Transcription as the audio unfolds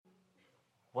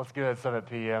What's good, Summit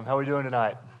PM? How are we doing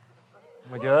tonight?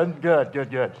 We good?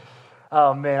 Good.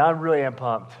 Oh, man, I really am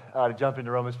pumped to jump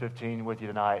into Romans 15 with you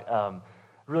tonight.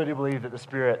 Really do believe that the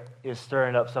Spirit is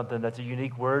stirring up something that's a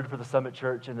unique word for the Summit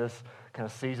Church in this kind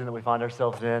of season that we find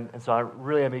ourselves in. And so I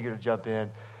really am eager to jump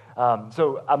in.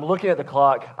 So I'm looking at the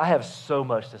clock. I have so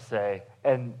much to say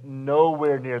and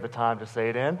nowhere near the time to say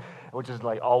it in, which is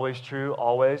like always true,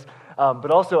 always. But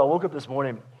also, I woke up this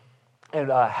morning and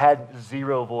had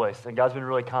zero voice. And God's been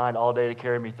really kind all day to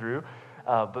carry me through.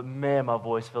 But man, my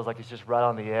voice feels like it's just right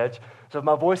on the edge. So if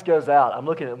my voice goes out, I'm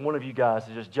looking at one of you guys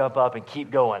to just jump up and keep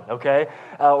going, okay?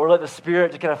 Or let the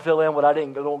Spirit just kind of fill in what I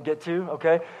don't get to,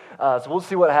 okay? So we'll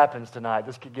see what happens tonight.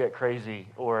 This could get crazy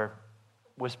or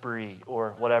whispery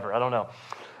or whatever. I don't know.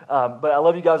 But I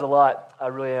love you guys a lot. I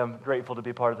really am grateful to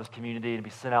be part of this community and be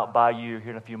sent out by you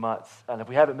here in a few months. And if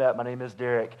we haven't met, my name is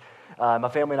Derek. My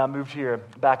family and I moved here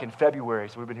back in February,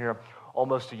 so we've been here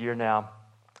almost a year now.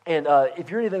 And if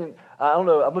you're anything, I don't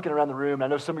know, I'm looking around the room, and I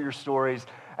know some of your stories,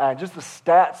 and just the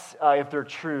stats, if they're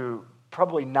true,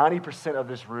 probably 90% of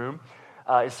this room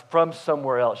is from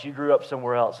somewhere else. You grew up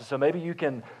somewhere else. So maybe you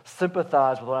can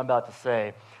sympathize with what I'm about to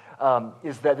say,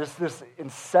 is that this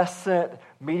incessant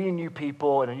meeting new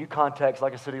people in a new context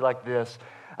like a city like this,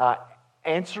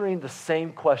 answering the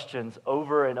same questions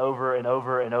over and over and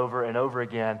over and over and over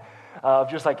again,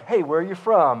 of just like, hey, where are you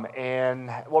from?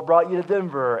 And what brought you to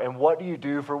Denver? And what do you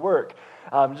do for work?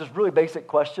 Just really basic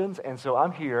questions. And so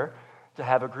I'm here to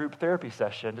have a group therapy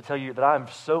session to tell you that I'm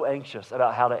so anxious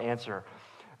about how to answer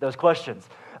those questions,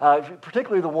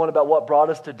 particularly the one about what brought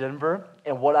us to Denver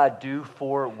and what I do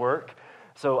for work.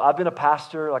 So I've been a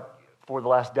pastor for the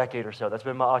last decade or so. That's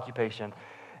been my occupation.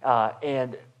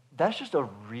 And that's just a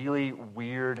really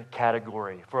weird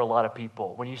category for a lot of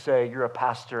people. When you say you're a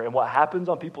pastor and what happens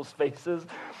on people's faces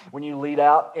when you lead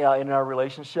out in our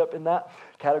relationship in that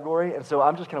category. And so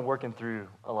I'm just kind of working through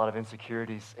a lot of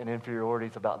insecurities and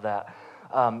inferiorities about that.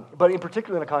 But in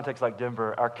particular in a context like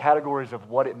Denver, our categories of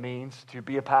what it means to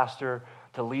be a pastor,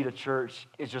 to lead a church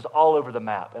is just all over the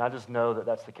map. And I just know that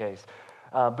that's the case.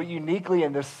 But uniquely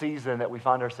in this season that we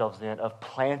find ourselves in of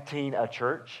planting a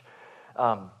church,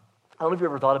 I don't know if you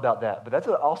ever thought about that, but that's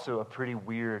also a pretty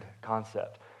weird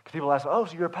concept. Because people ask, oh,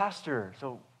 so you're a pastor,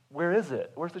 so where is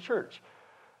it? Where's the church?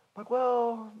 I'm like,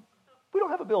 well, we don't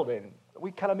have a building.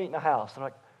 We kind of meet in a house. I'm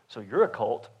like, so you're a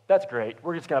cult? That's great.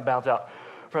 We're just going to bounce out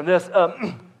from this.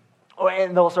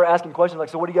 And they'll start asking questions like,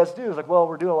 so what do you guys do? It's like, well,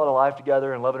 we're doing a lot of life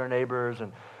together and loving our neighbors.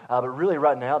 But really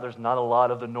right now, there's not a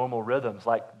lot of the normal rhythms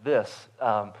like this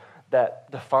that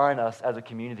define us as a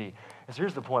community. And so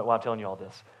here's the point why I'm telling you all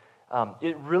this.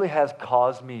 It really has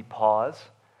caused me pause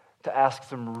to ask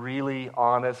some really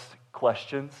honest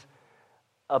questions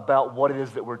about what it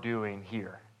is that we're doing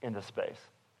here in this space.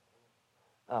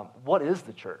 What is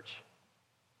the church,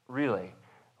 really?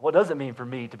 What does it mean for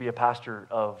me to be a pastor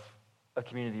of a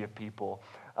community of people?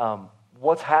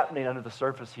 What's happening under the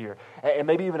surface here? And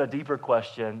maybe even a deeper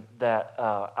question that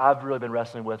I've really been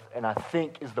wrestling with, and I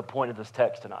think is the point of this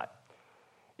text tonight.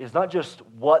 It's not just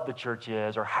what the church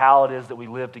is or how it is that we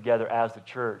live together as the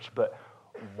church, but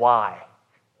why.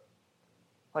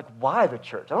 Like, why the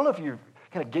church? I don't know if you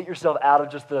kind of get yourself out of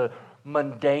just the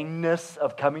mundaneness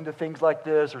of coming to things like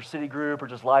this or city group or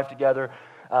just life together,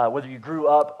 whether you grew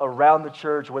up around the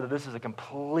church, whether this is a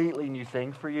completely new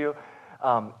thing for you.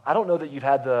 I don't know that you've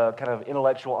had the kind of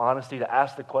intellectual honesty to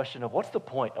ask the question of what's the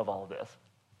point of all of this?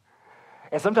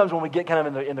 And sometimes when we get kind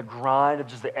of in the grind of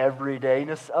just the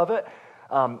everydayness of it,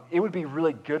 it would be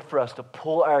really good for us to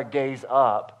pull our gaze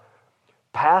up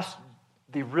past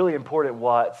the really important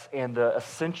what's and the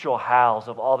essential hows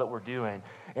of all that we're doing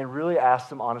and really ask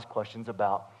some honest questions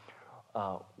about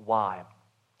why.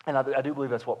 And I do believe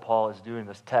that's what Paul is doing in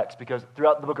this text, because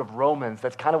throughout the book of Romans,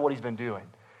 that's kind of what he's been doing.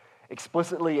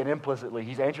 Explicitly and implicitly,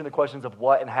 he's answering the questions of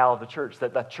what and how of the church.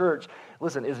 That the church,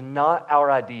 listen, is not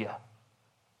our idea.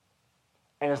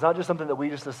 And it's not just something that we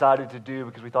just decided to do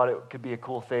because we thought it could be a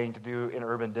cool thing to do in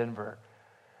urban Denver.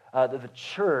 That the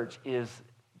church is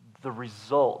the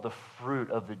result, the fruit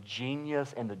of the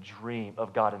genius and the dream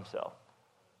of God himself.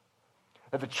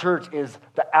 That the church is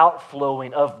the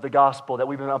outflowing of the gospel that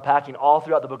we've been unpacking all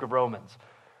throughout the book of Romans.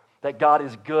 That God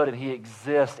is good and he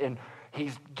exists and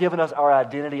he's given us our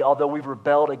identity, although we've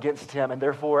rebelled against him, and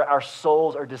therefore our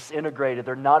souls are disintegrated.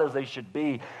 They're not as they should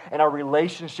be. And our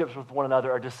relationships with one another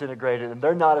are disintegrated, and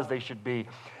they're not as they should be.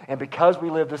 And because we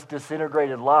live this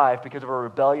disintegrated life, because of our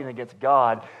rebellion against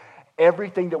God,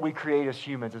 everything that we create as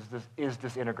humans is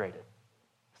disintegrated.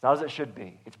 It's not as it should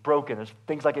be. It's broken. There's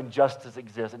things like injustice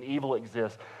exists and evil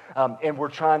exists. And we're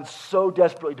trying so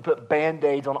desperately to put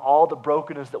Band-Aids on all the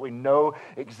brokenness that we know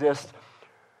exists.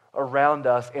 around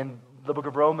us. And the book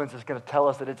of Romans is going to tell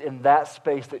us that it's in that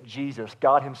space that Jesus,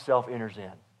 God himself, enters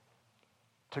in.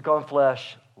 Took on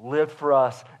flesh, lived for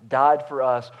us, died for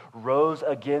us, rose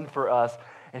again for us.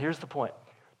 And here's the point: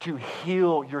 to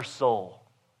heal your soul.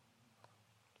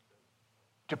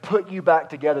 To put you back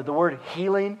together. The word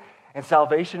healing and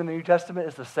salvation in the New Testament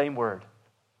is the same word.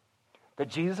 That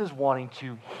Jesus is wanting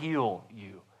to heal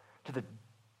you to the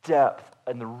depth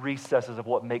and the recesses of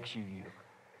what makes you you.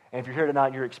 And if you're here tonight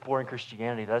and you're exploring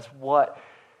Christianity, that's what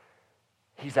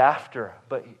he's after.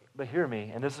 But hear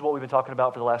me, and this is what we've been talking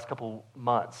about for the last couple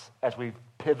months as we've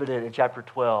pivoted in chapter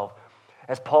 12,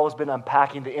 as Paul has been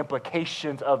unpacking the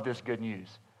implications of this good news.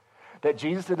 That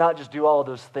Jesus did not just do all of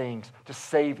those things to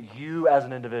save you as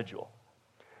an individual,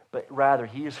 but rather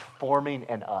he is forming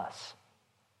in us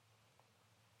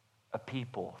a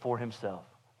people for himself.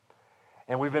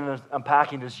 And we've been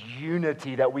unpacking this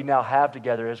unity that we now have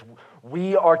together as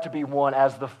we are to be one,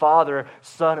 as the Father,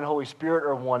 Son, and Holy Spirit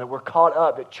are one. That we're caught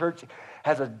up, that church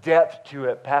has a depth to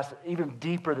it, past even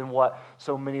deeper than what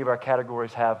so many of our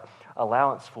categories have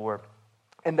allowance for.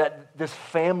 And that this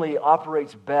family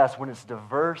operates best when it's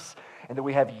diverse, and that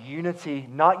we have unity,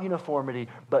 not uniformity,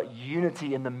 but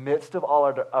unity in the midst of all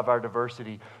of our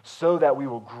diversity, so that we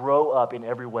will grow up in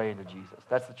every way into Jesus.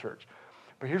 That's the church.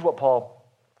 But here's what Paul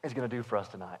is going to do for us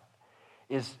tonight,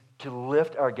 is to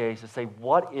lift our gaze and say,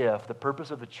 what if the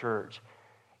purpose of the church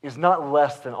is not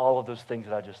less than all of those things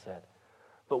that I just said?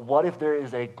 But what if there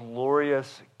is a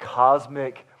glorious,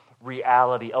 cosmic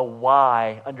reality, a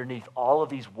why underneath all of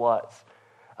these whats,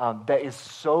 that is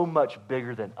so much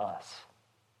bigger than us?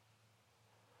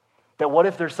 That what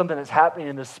if there's something that's happening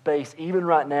in this space, even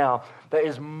right now, that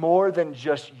is more than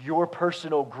just your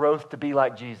personal growth to be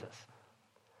like Jesus?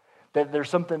 That there's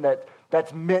something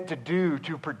that's meant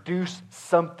to produce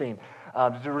something,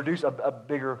 to produce a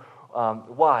bigger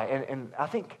why. And I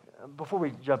think before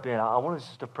we jump in, I want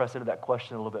us to press into that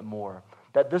question a little bit more.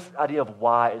 That this idea of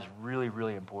why is really,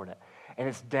 really important. And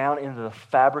it's down into the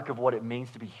fabric of what it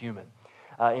means to be human.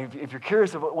 If you're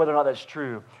curious of whether or not that's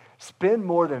true, spend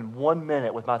more than 1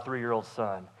 minute with my 3-year-old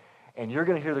son, and you're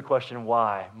going to hear the question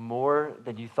why more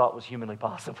than you thought was humanly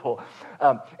possible.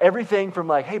 Everything from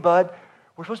like, hey, bud,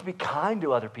 we're supposed to be kind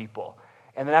to other people.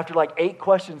 And then after like 8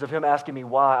 questions of him asking me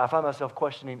why, I find myself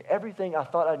questioning everything I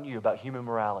thought I knew about human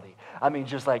morality. I mean,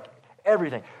 just like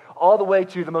everything. All the way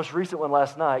to the most recent one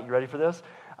last night. You ready for this?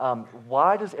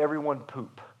 Why does everyone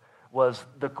poop? Was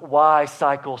the why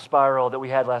cycle spiral that we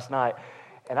had last night.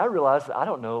 And I realized that I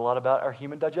don't know a lot about our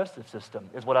human digestive system,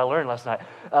 is what I learned last night.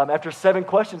 After 7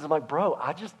 questions, I'm like, bro,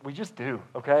 we just do,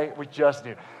 okay? We just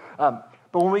do. But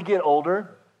when we get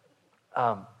older,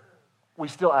 we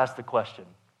still ask the question.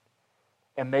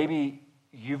 And maybe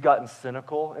you've gotten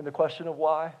cynical in the question of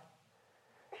why,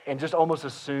 and just almost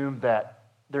assume that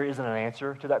there isn't an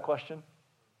answer to that question.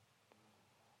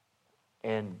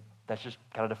 And that's just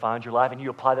kind of defines your life, and you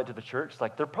apply that to the church.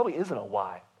 Like, there probably isn't a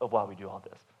why of why we do all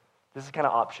this. This is kind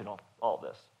of optional, all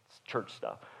this. It's church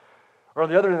stuff. Or on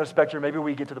the other end of the spectrum, maybe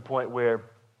we get to the point where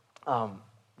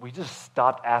we just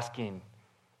stopped asking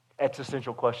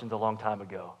existential questions a long time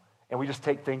ago, and we just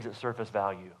take things at surface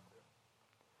value.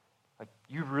 Like,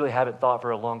 you really haven't thought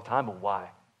for a long time of why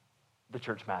the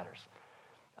church matters,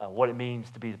 what it means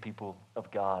to be the people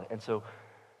of God. And so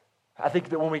I think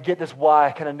that when we get this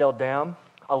why kind of nailed down,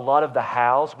 a lot of the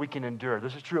hows we can endure.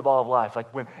 This is true of all of life.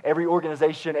 Like when every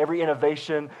organization, every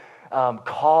innovation,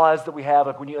 cause that we have,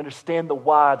 like when you understand the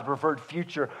why, the preferred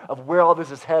future of where all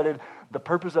this is headed, the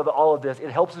purpose of all of this,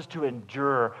 it helps us to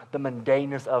endure the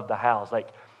mundaneness of the hows. Like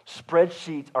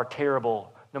spreadsheets are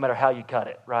terrible no matter how you cut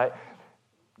it, right?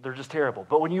 They're just terrible.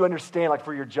 But when you understand, like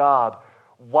for your job,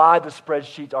 why the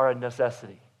spreadsheets are a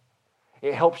necessity,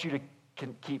 it helps you to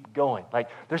can keep going. Like,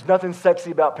 there's nothing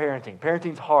sexy about parenting.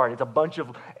 Parenting's hard. It's a bunch of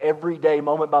everyday,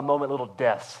 moment-by-moment little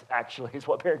deaths, actually, is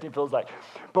what parenting feels like.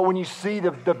 But when you see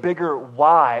the bigger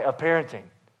why of parenting,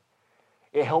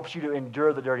 it helps you to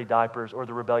endure the dirty diapers or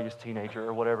the rebellious teenager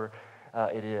or whatever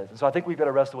it is. And so I think we've got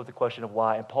to wrestle with the question of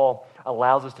why, and Paul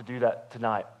allows us to do that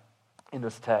tonight in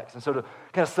this text. And so to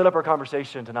kind of set up our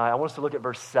conversation tonight, I want us to look at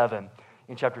verse 7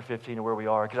 in chapter 15 and where we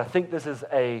are, because I think this is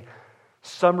a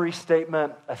summary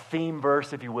statement, a theme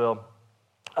verse, if you will,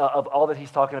 of all that he's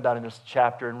talking about in this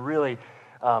chapter, and really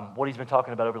what he's been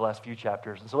talking about over the last few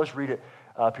chapters. And so let's read it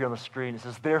up here on the screen. It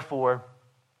says, "Therefore,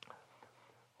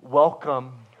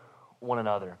 welcome one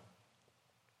another,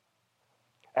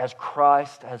 as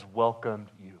Christ has welcomed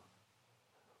you,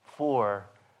 for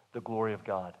the glory of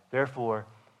God." Therefore,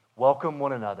 welcome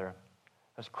one another,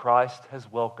 as Christ has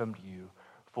welcomed you,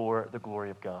 for the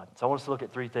glory of God. So I want us to look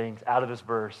at 3 things out of this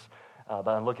verse,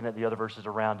 by looking at the other verses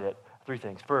around it, Three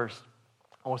things. First,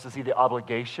 I want us to see the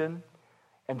obligation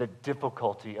and the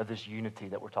difficulty of this unity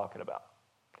that we're talking about.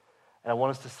 And I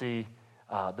want us to see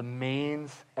the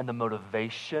means and the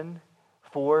motivation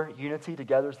for unity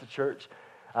together as the church.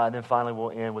 And then finally,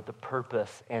 we'll end with the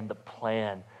purpose and the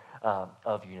plan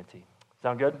of unity.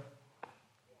 Sound good?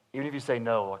 Even if you say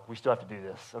no, we still have to do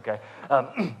this, okay? All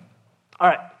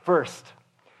right, first,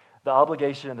 the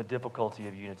obligation and the difficulty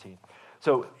of unity.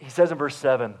 So he says in verse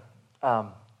 7,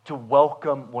 to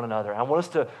welcome one another. And I want us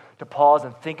to pause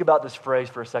and think about this phrase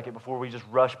for a second before we just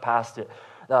rush past it.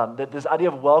 That this idea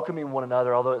of welcoming one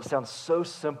another, although it sounds so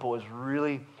simple, is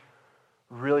really,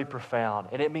 really profound.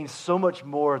 And it means so much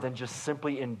more than just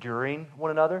simply enduring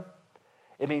one another.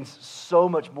 It means so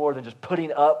much more than just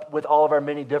putting up with all of our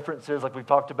many differences like we've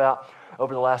talked about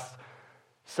over the last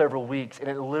several weeks. And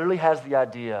it literally has the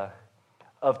idea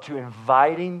of to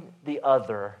inviting the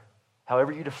other,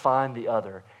 however you define the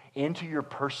other, into your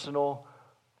personal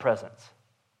presence,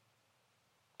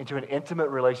 into an intimate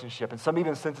relationship. And some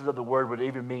even senses of the word would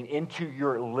even mean into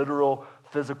your literal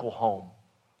physical home.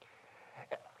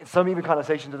 Some even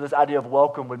connotations of this idea of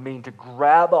welcome would mean to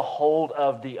grab a hold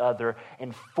of the other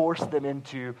and force them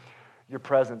into your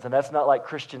presence. And that's not like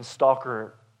Christian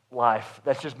stalker life.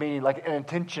 That's just meaning like an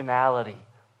intentionality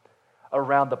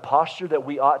around the posture that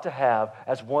we ought to have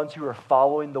as ones who are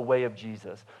following the way of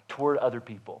Jesus toward other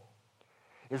people.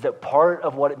 Is that part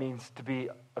of what it means to be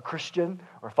a Christian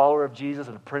or a follower of Jesus,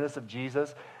 an apprentice of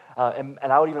Jesus? And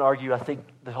I would even argue, I think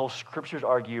the whole scriptures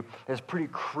argue, that it's pretty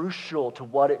crucial to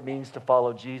what it means to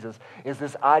follow Jesus, is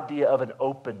this idea of an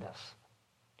openness,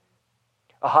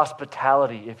 a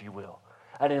hospitality, if you will,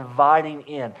 an inviting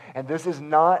in. And this is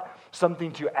not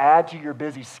something to add to your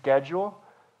busy schedule,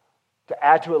 to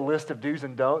add to a list of do's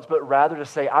and don'ts, but rather to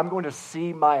say, I'm going to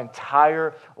see my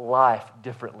entire life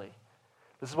differently.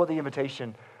 This is what the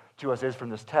invitation to us is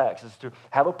from this text, is to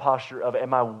have a posture of,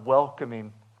 am I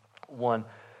welcoming one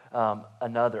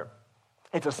another?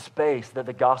 It's a space that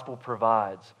the gospel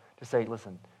provides to say,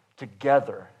 listen,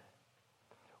 together,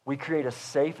 we create a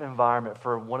safe environment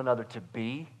for one another to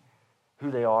be who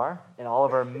they are in all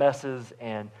of our messes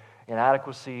and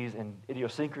inadequacies and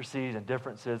idiosyncrasies and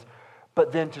differences,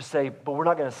 but then to say, but we're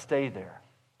not going to stay there.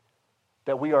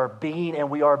 That we are being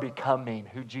and we are becoming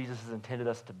who Jesus has intended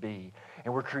us to be.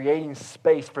 And we're creating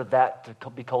space for that to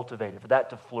be cultivated, for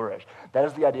that to flourish. That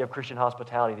is the idea of Christian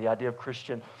hospitality, the idea of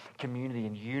Christian community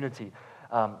and unity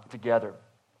together.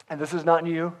 And this is not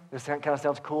new. This kind of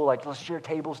sounds cool, like let's share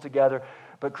tables together.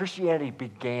 But Christianity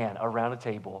began around a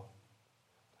table,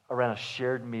 around a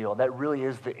shared meal. That really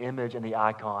is the image and the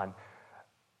icon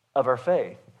of our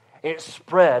faith. It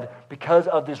spread because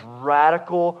of this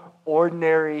radical,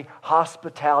 ordinary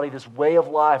hospitality, this way of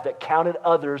life that counted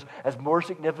others as more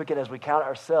significant as we count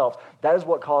ourselves. That is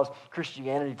what caused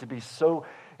Christianity to be so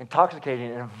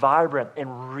intoxicating and vibrant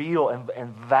and real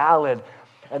and valid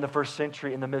in the first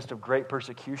century in the midst of great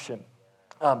persecution.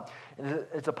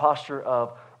 It's a posture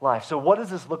of life. So what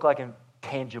does this look like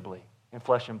tangibly in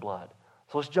flesh and blood?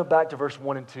 So let's jump back to verse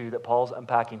 1 and 2 that Paul's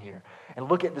unpacking here and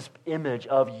look at this image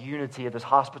of unity, of this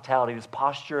hospitality, this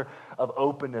posture of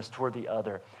openness toward the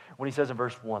other. When he says in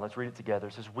verse 1, let's read it together.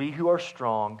 It says, we who are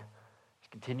strong,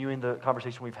 continuing the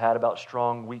conversation we've had about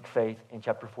strong, weak faith in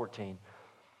chapter 14,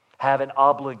 have an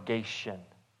obligation.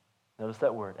 Notice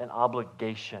that word, an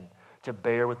obligation to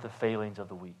bear with the failings of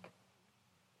the weak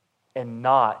and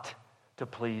not to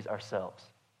please ourselves.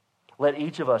 Let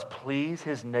each of us please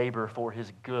his neighbor for his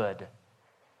good,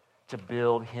 to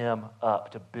build him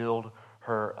up, to build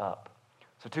her up.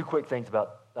 So two quick things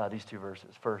about these two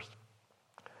verses. First,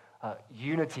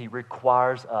 unity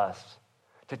requires us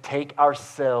to take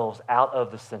ourselves out of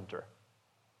the center.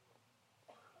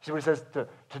 See what it says?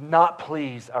 To not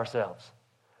please ourselves,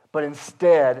 but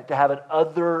instead to have an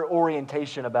other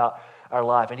orientation about our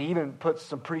life. And he even puts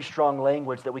some pretty strong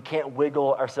language that we can't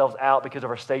wiggle ourselves out because of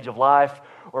our stage of life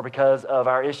or because of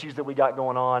our issues that we got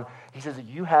going on. He says that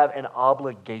you have an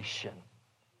obligation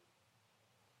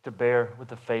to bear with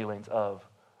the failings of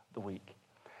the weak.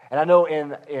 And I know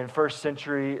in first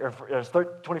century or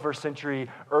 21st century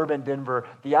urban Denver,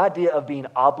 the idea of being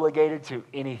obligated to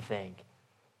anything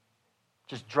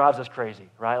just drives us crazy,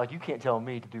 right? Like you can't tell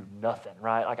me to do nothing,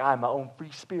 right? Like I'm my own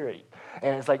free spirit.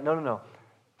 And it's like, no.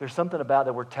 There's something about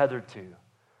that we're tethered to,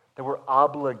 that we're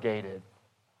obligated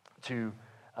to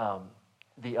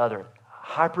the other.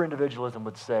 Hyper-individualism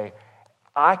would say,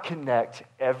 I connect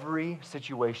every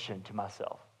situation to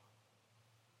myself.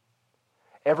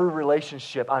 Every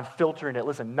relationship, I'm filtering it,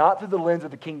 listen, not through the lens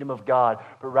of the kingdom of God,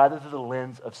 but rather through the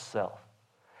lens of self.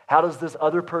 How does this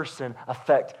other person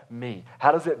affect me?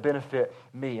 How does it benefit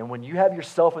me? And when you have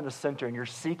yourself in the center and you're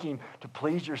seeking to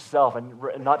please yourself and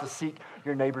not to seek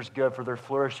your neighbor's good for their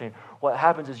flourishing, what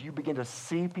happens is you begin to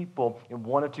see people in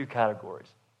one of two categories.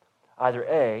 Either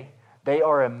A, they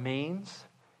are a means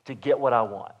to get what I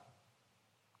want,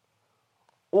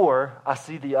 or I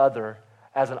see the other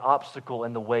as an obstacle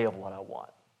in the way of what I want.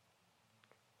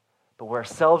 But where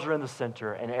ourselves are in the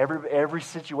center and every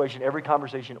situation, every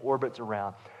conversation orbits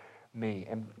around me.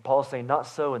 And Paul is saying, not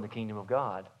so in the kingdom of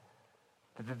God.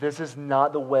 That this is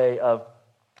not the way of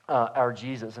our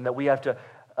Jesus, and that we have to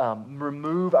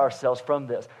remove ourselves from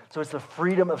this. So it's the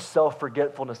freedom of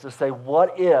self-forgetfulness to say,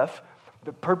 what if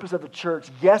the purpose of the church,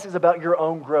 yes, is about your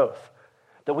own growth,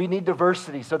 that we need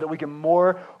diversity so that we can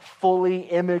more fully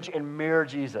image and mirror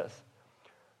Jesus.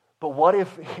 But what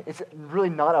if it's really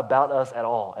not about us at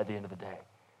all at the end of the day?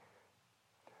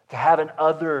 To have an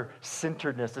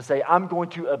other-centeredness, to say, I'm going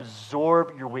to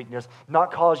absorb your weakness,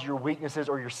 not cause your weaknesses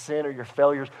or your sin or your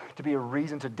failures to be a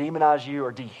reason to demonize you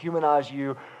or dehumanize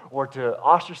you or to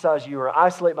ostracize you or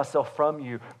isolate myself from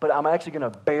you, but I'm actually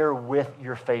going to bear with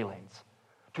your failings,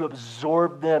 to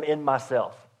absorb them in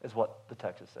myself, is what the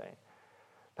text is saying.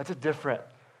 That's a different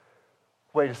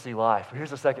way to see life.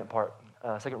 Here's the second part.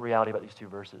 Second reality about these two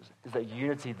verses is that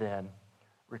unity then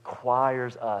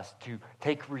requires us to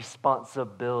take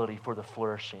responsibility for the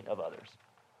flourishing of others.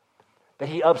 That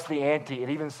he ups the ante. It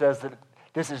even says that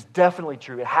this is definitely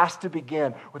true. It has to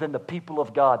begin within the people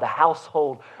of God, the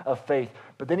household of faith.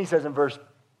 But then he says in verse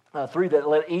 3 that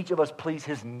let each of us please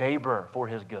his neighbor for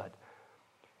his good.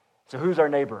 So who's our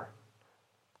neighbor?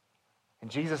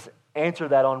 And Jesus answered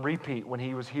that on repeat when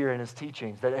he was here in his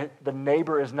teachings. That the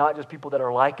neighbor is not just people that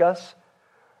are like us,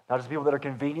 not just people that are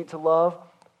convenient to love,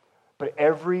 but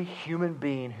every human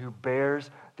being who bears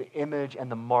the image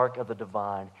and the mark of the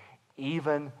divine,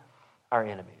 even our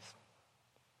enemies.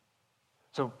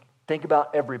 So think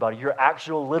about everybody, your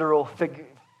actual literal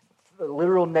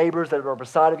neighbors that are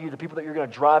beside of you, the people that you're going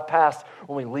to drive past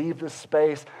when we leave this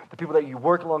space, the people that you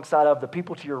work alongside of, the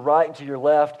people to your right and to your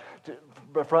left, to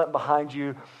the front and behind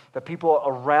you, the people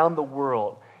around the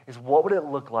world, is what would it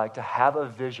look like to have a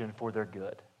vision for their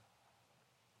good?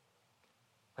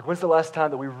 Like, when's the last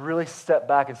time that we really stepped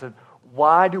back and said,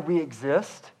 why do we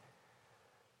exist?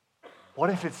 What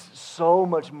if it's so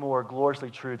much more gloriously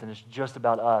true than it's just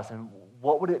about us? And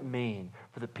what would it mean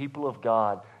for the people of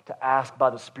God to ask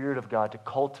by the Spirit of God to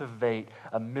cultivate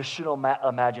a missional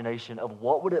imagination of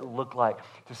what would it look like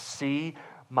to see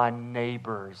my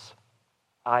neighbors,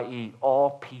 i.e., all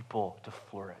people, to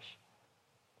flourish?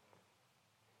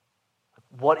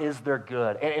 What is their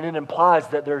good? And it implies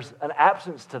that there's an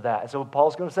absence to that. And so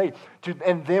Paul's going to say,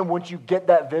 and then once you get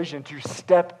that vision, to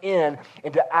step in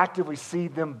and to actively see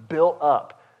them built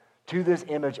up to this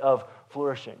image of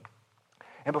flourishing.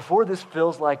 And before this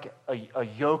feels like a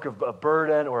yoke of a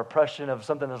burden or oppression of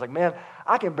something that's like, man,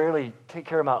 I can barely take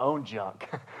care of my own junk,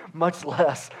 much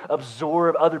less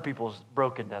absorb other people's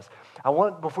brokenness.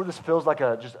 Before this feels like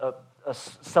just a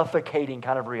suffocating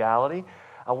kind of reality,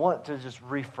 I want to just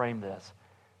reframe this.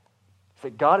 It's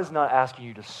that God is not asking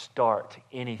you to start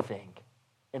anything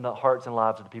in the hearts and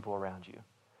lives of the people around you.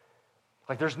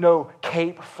 Like, there's no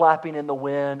cape flapping in the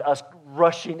wind, us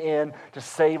rushing in to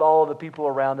save all of the people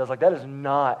around us. Like, that is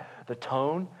not the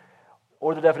tone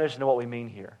or the definition of what we mean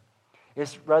here.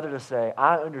 It's rather to say,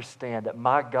 I understand that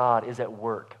my God is at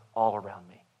work all around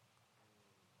me.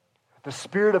 The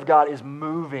Spirit of God is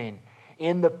moving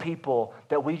in the people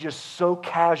that we just so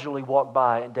casually walk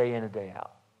by day in and day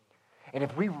out. And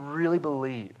if we really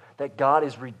believe that God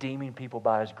is redeeming people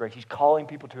by his grace, he's calling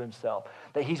people to himself,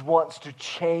 that he wants to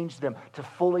change them, to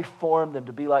fully form them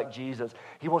to be like Jesus,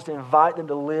 he wants to invite them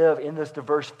to live in this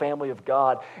diverse family of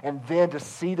God, and then to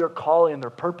see their calling and their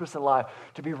purpose in life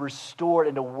to be restored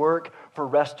and to work for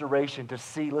restoration, to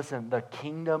see, listen, the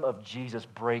kingdom of Jesus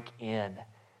break in.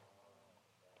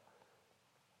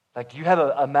 Like, do you have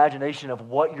an imagination of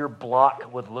what your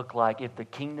block would look like if the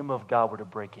kingdom of God were to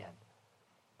break in?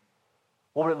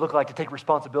 What would it look like to take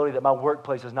responsibility that my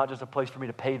workplace is not just a place for me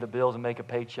to pay the bills and make a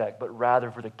paycheck, but rather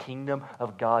for the kingdom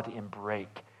of God to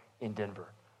break in Denver?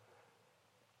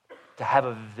 To have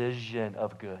a vision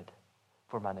of good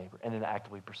for my neighbor and then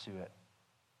actively pursue it.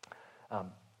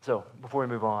 So before we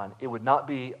move on, it would not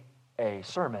be a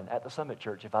sermon at the Summit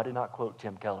Church if I did not quote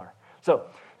Tim Keller. So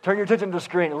turn your attention to the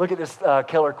screen and look at this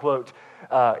Keller quote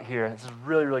here. This is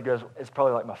really, really good. It's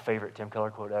probably like my favorite Tim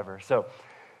Keller quote ever. So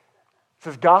it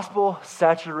says,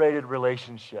 gospel-saturated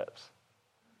relationships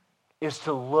is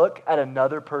to look at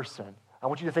another person. I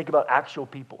want you to think about actual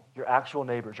people, your actual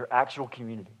neighbors, your actual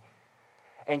community,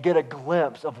 and get a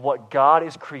glimpse of what God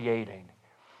is creating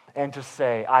and to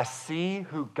say, I see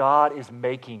who God is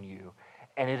making you,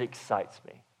 and it excites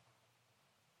me.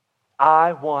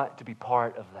 I want to be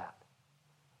part of that.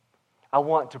 I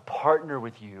want to partner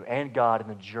with you and God in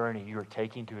the journey you are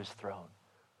taking to his throne.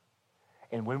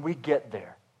 And when we get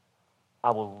there,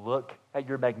 I will look at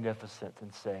your magnificence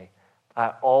and say,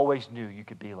 I always knew you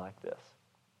could be like this.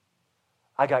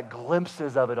 I got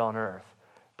glimpses of it on earth,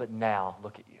 but now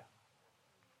look at you.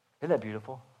 Isn't that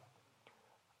beautiful?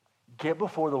 Get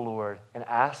before the Lord and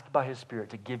ask by his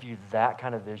Spirit to give you that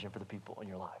kind of vision for the people in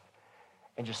your life.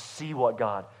 And just see what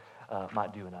God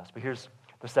might do in us. But here's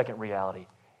the second reality,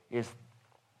 is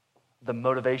the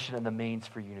motivation and the means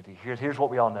for unity. Here's what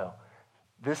we all know.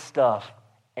 This stuff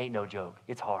ain't no joke.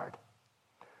 It's hard.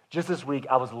 Just this week,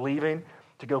 I was leaving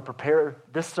to go prepare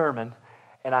this sermon,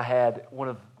 and I had one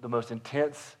of the most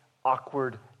intense,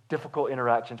 awkward, difficult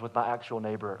interactions with my actual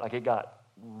neighbor. Like, it got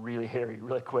really hairy,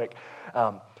 really quick.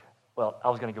 Well, I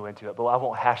was going to go into it, but I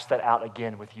won't hash that out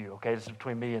again with you, okay? This is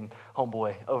between me and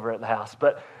homeboy over at the house,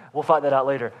 but we'll find that out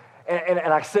later. And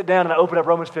I sit down and I open up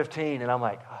Romans 15, and I'm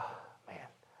like, oh, man,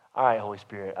 all right, Holy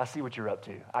Spirit, I see what you're up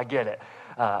to. I get it.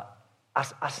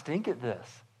 I stink at this.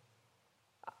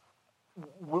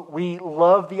 We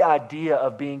love the idea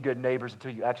of being good neighbors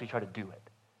until you actually try to do it.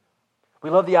 We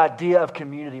love the idea of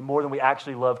community more than we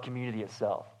actually love community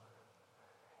itself.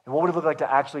 And what would it look like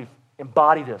to actually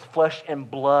embody this, flesh and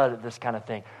blood, this kind of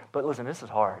thing? But listen, this is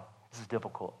hard. This is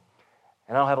difficult.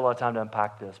 And I don't have a lot of time to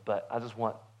unpack this, but I just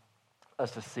want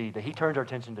us to see that he turns our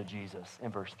attention to Jesus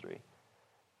in verse 3.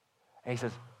 And he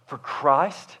says, for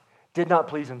Christ did not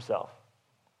please himself,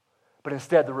 but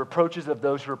instead the reproaches of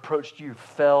those who reproached you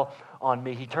fell on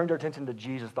me. He turned our attention to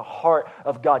Jesus, the heart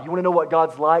of God. You want to know what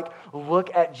God's like?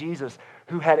 Look at Jesus,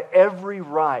 who had every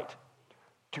right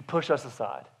to push us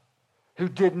aside, who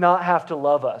did not have to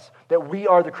love us, that we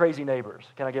are the crazy neighbors.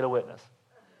 Can I get a witness?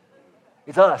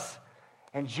 It's us.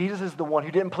 And Jesus is the one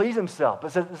who didn't please himself,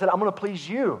 but said, I'm going to please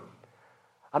you.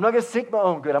 I'm not going to seek my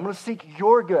own good. I'm going to seek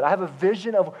your good. I have a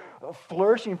vision of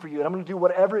flourishing for you, and I'm going to do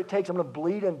whatever it takes. I'm going to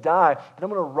bleed and die, and I'm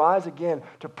going to rise again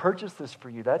to purchase this for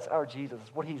you. That's our Jesus.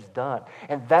 That's what he's done.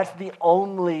 And that's the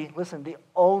only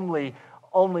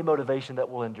motivation that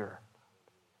will endure,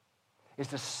 is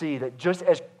to see that just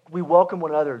as we welcome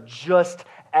one another, just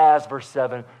as, verse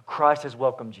 7, Christ has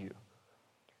welcomed you.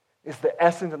 It's the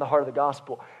essence and the heart of the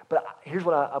gospel. But here's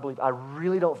what I believe. I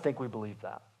really don't think we believe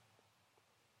that.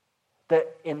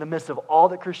 That in the midst of all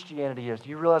that Christianity is, do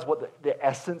you realize what the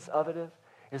essence of it is?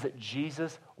 Is that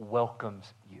Jesus welcomes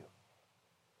you.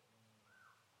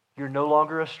 You're no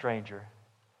longer a stranger.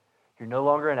 You're no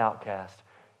longer an outcast.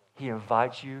 He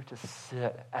invites you to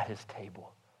sit at his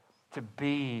table, to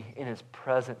be in his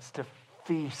presence, to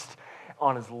feast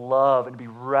on his love and to be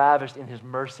ravished in his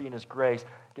mercy and his grace.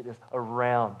 Get this,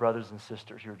 around brothers and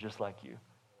sisters who are just like you.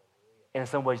 And in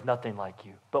some ways, nothing like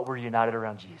you, but we're united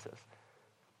around Jesus.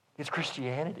 It's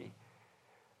Christianity.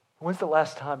 When's the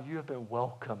last time you have been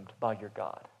welcomed by your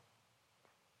God?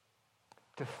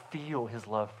 To feel his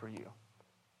love for you.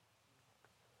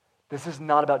 This is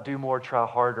not about do more, try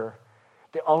harder.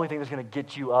 The only thing that's going to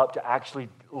get you up to actually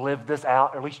live this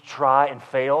out, or at least try and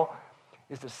fail,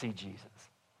 is to see Jesus.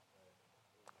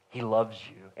 He loves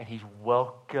you, and he's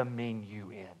welcoming you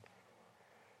in.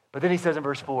 But then he says in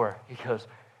verse 4, he goes,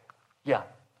 yeah,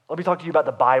 let me talk to you about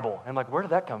the Bible. And I'm like, where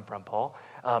did that come from, Paul?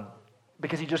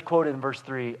 Because he just quoted in verse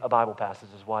 3 a Bible passage,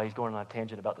 is why he's going on a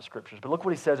tangent about the Scriptures. But look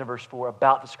what he says in verse 4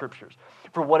 about the Scriptures.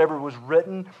 For whatever was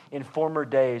written in former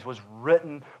days was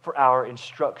written for our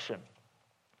instruction,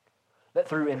 that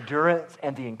through endurance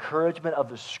and the encouragement of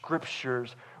the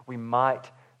Scriptures we might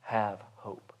have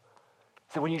hope.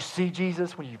 So when you see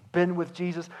Jesus, when you've been with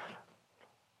Jesus,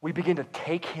 we begin to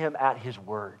take him at his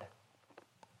word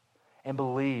and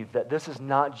believe that this is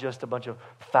not just a bunch of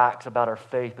facts about our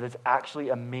faith, but it's actually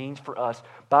a means for us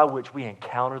by which we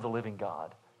encounter the living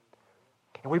God.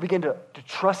 And we begin to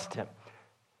trust him.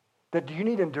 That do you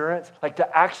need endurance? Like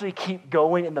to actually keep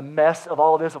going in the mess of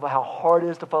all of this, of how hard it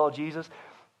is to follow Jesus?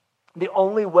 The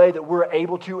only way that we're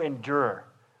able to endure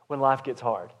when life gets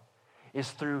hard is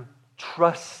through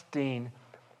trusting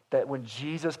that when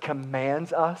Jesus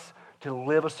commands us to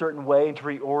live a certain way and to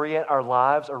reorient our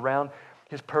lives around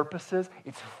his purposes,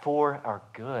 it's for our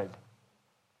good.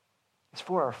 It's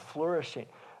for our flourishing.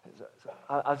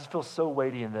 I just feel so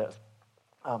weighty in this.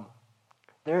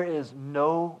 There is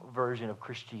no version of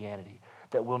Christianity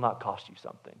that will not cost you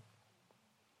something.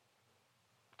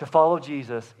 To follow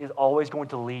Jesus is always going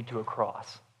to lead to a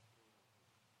cross.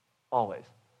 Always.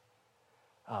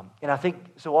 And I think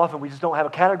so often we just don't have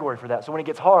a category for that. So when it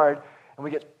gets hard and we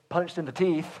get punched in the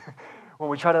teeth, when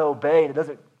we try to obey and it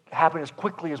doesn't happen as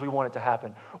quickly as we want it to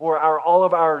happen. Or all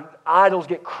of our idols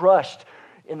get crushed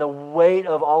in the weight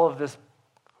of all of this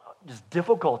just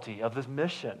difficulty of this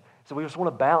mission. So we just want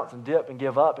to bounce and dip and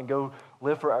give up and go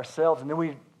live for ourselves. And then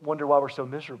we wonder why we're so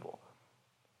miserable.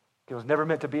 It was never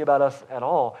meant to be about us at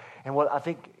all. And what I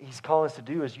think he's calling us to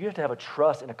do is you have to have a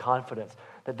trust and a confidence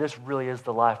that this really is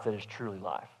the life that is truly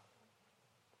life.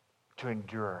 To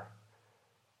endure.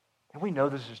 And we know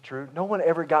this is true. No one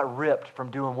ever got ripped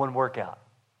from doing one workout.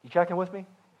 You tracking with me?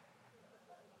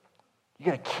 You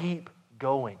got to keep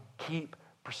going. Keep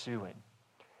pursuing.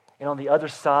 And on the other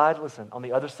side, listen, on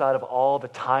the other side of all the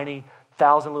tiny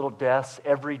 1,000 little deaths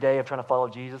every day of trying to follow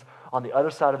Jesus, on the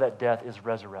other side of that death is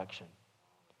resurrection.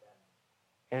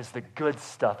 And it's the good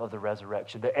stuff of the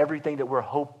resurrection. That everything that we're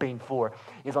hoping for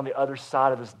is on the other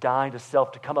side of this dying to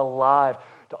self, to come alive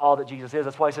to all that Jesus is.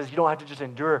 That's why he says you don't have to just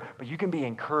endure, but you can be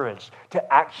encouraged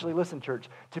to actually, listen, church,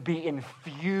 to be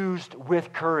infused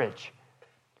with courage,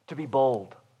 to be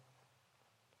bold,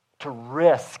 to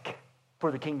risk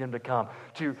for the kingdom to come,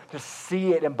 to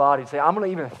see it embodied, say, I'm going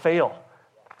to even fail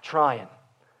trying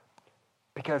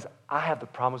because I have the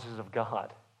promises of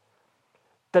God.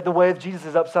 That the way of Jesus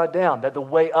is upside down, that the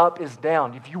way up is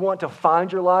down. If you want to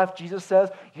find your life, Jesus says,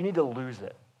 you need to lose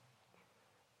it.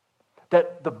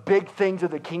 That the big things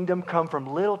of the kingdom come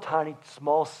from little tiny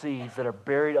small seeds that are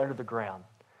buried under the ground.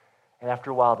 And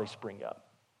after a while, they spring up.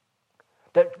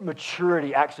 That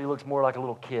maturity actually looks more like a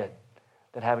little kid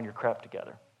than having your crap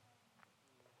together.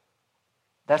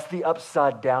 That's the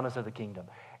upside downness of the kingdom.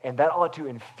 And that ought to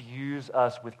infuse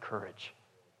us with courage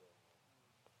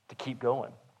to keep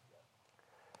going.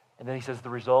 And then he says the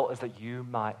result is that you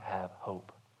might have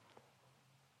hope.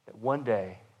 That one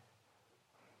day,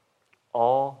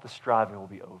 all the striving will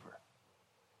be over.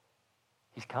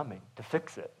 He's coming to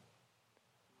fix it.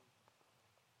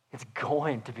 It's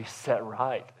going to be set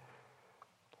right.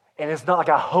 And it's not like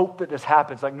I hope that this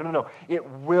happens. Like, no. It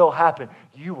will happen.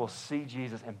 You will see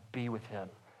Jesus and be with him.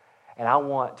 And I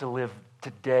want to live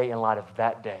today in light of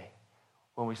that day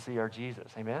when we see our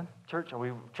Jesus. Amen? Church, are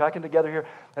we tracking together here?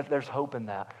 There's hope in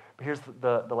that. But here's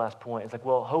the last point. It's like,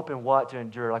 well, hope in what to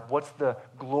endure? Like, what's the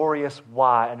glorious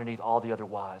why underneath all the other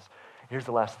whys? Here's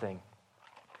the last thing.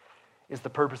 It's the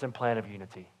purpose and plan of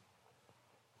unity.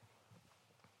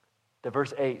 The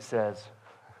verse 8 says,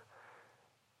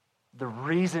 the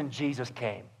reason Jesus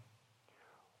came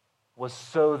was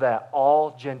so that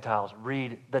all Gentiles,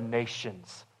 read the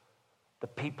nations, the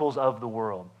peoples of the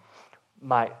world,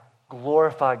 might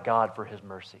glorify God for his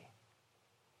mercy.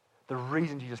 The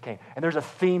reason Jesus came. And there's a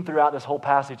theme throughout this whole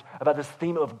passage about this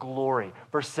theme of glory.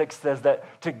 Verse 6 says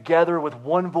that together with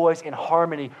one voice in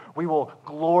harmony, we will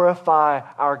glorify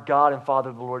our God and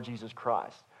Father, the Lord Jesus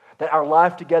Christ. That our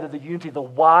life together, the unity, the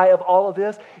why of all of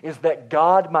this is that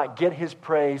God might get his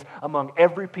praise among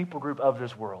every people group of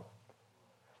this world.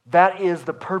 That is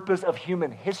the purpose of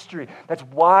human history. That's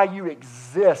why you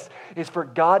exist, is for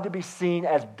God to be seen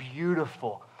as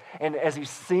beautiful. And as he's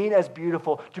seen as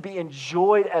beautiful, to be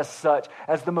enjoyed as such,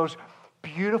 as the most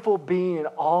beautiful being in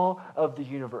all of the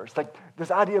universe. Like,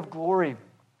 this idea of glory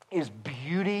is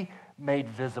beauty made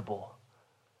visible.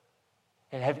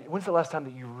 And when's the last time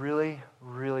that you really,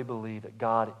 really believe that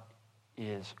God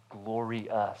is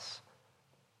glorious,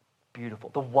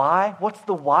 beautiful? The why? What's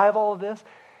the why of all of this?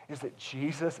 Is that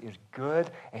Jesus is good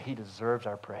and he deserves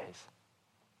our praise.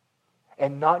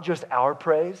 And not just our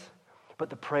praise, but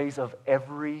the praise of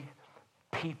every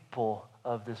people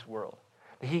of this world.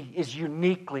 He is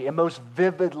uniquely and most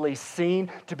vividly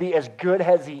seen to be as good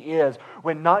as he is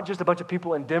when not just a bunch of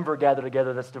people in Denver gather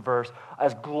together that's diverse,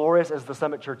 as glorious as the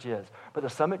Summit Church is, but the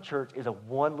Summit Church is a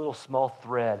one little small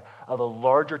thread of a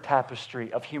larger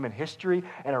tapestry of human history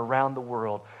and around the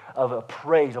world, of a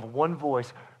praise, of one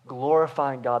voice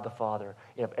glorifying God the Father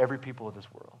of every people of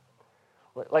this world.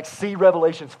 Like, see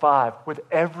Revelations 5 with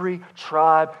every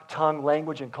tribe, tongue,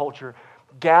 language, and culture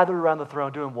gathered around the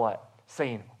throne doing what?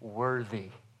 Saying, worthy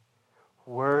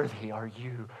are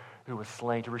you who was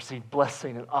slain to receive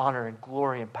blessing and honor and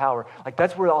glory and power. Like,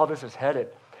 that's where all this is headed.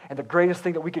 And the greatest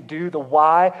thing that we could do, the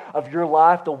why of your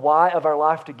life, the why of our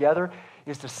life together,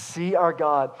 is to see our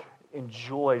God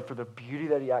enjoyed for the beauty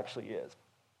that he actually is.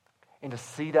 And to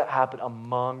see that happen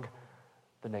among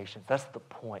the nations. That's the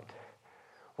point.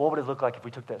 What would it look like if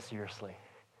we took that seriously?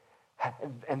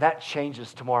 And that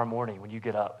changes tomorrow morning when you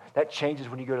get up. That changes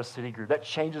when you go to City Group. That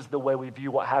changes the way we view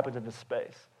what happens in this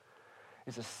space.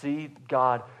 Is to see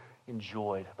God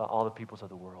enjoyed by all the peoples of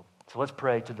the world. So let's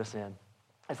pray to this end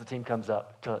as the team comes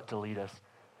up to lead us.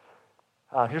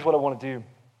 Here's what I want to do.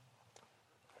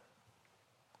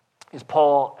 Is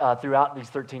Paul, throughout these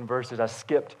 13 verses, I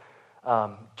skipped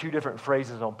two different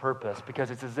phrases on purpose,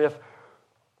 because it's as if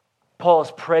Paul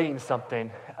is praying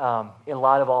something in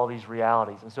light of all these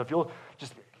realities. And so if you'll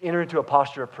just enter into a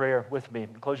posture of prayer with me,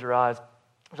 close your eyes.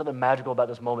 There's something magical about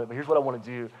this moment, but here's what I want to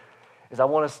do, is I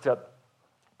want us to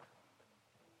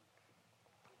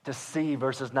see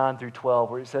verses 9 through 12,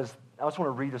 where it says, I just want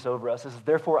to read this over us. It says,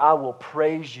 therefore I will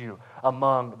praise you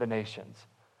among the nations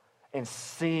and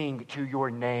sing to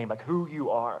your name, like who you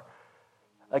are.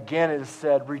 Again, it is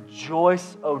said,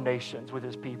 rejoice, O nations, with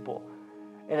his people.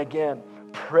 And again,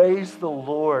 praise the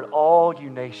Lord, all you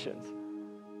nations,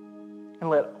 and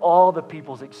let all the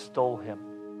peoples extol him.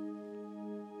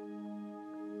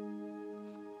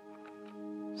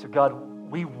 So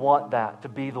God, we want that to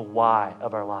be the why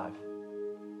of our life.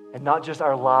 And not just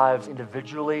our lives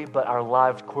individually, but our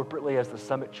lives corporately as the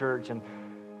Summit Church, and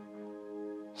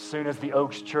soon as the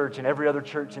Oaks Church, and every other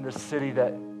church in this city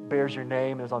that bears your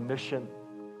name and is on mission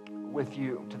with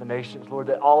you to the nations, Lord,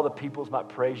 that all the peoples might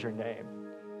praise your name.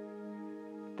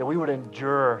 That we would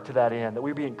endure to that end, that we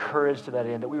would be encouraged to that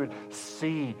end, that we would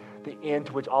see the end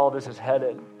to which all of this is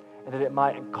headed, and that it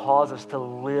might cause us to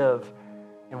live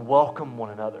and welcome one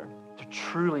another, to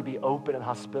truly be open and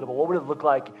hospitable. What would it look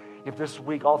like if this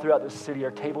week, all throughout this city,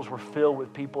 our tables were filled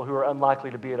with people who are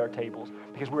unlikely to be at our tables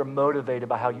because we were motivated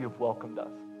by how you have welcomed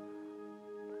us?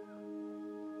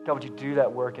 God, would you do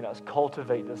that work in us?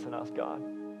 Cultivate this in us, God.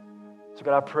 So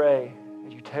God, I pray,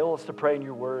 as you tell us to pray in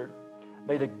your word,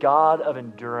 may the God of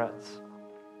endurance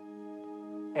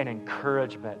and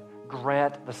encouragement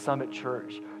grant the Summit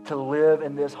Church to live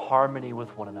in this harmony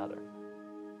with one another,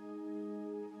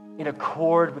 in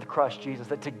accord with Christ Jesus,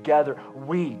 that together,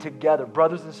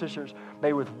 brothers and sisters,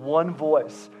 may with one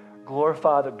voice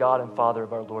glorify the God and Father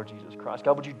of our Lord Jesus Christ.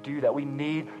 God, would you do that? We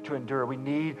need to endure. We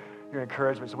need your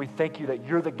encouragement. So we thank you that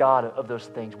you're the God of those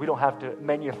things. We don't have to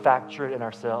manufacture it in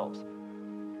ourselves.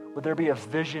 Would there be a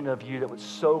vision of you that would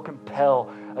so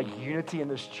compel a unity in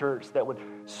this church that would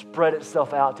spread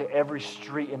itself out to every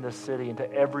street in this city and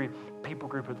to every people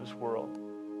group of this world?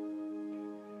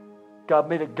 God,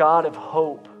 may the God of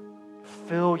hope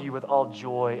fill you with all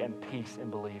joy and peace in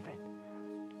believing,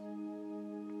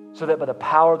 so that by the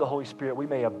power of the Holy Spirit we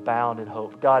may abound in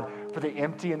hope. God, for the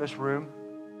empty in this room,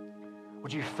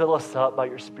 would you fill us up by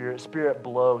your Spirit? Spirit,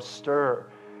 blow, stir.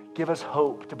 Give us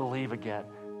hope to believe again.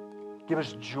 Give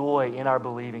us joy in our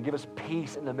believing. Give us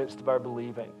peace in the midst of our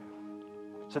believing,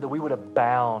 so that we would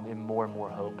abound in more and more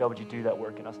hope. God, would you do that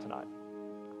work in us tonight?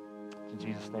 In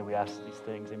Jesus' name we ask these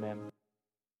things. Amen.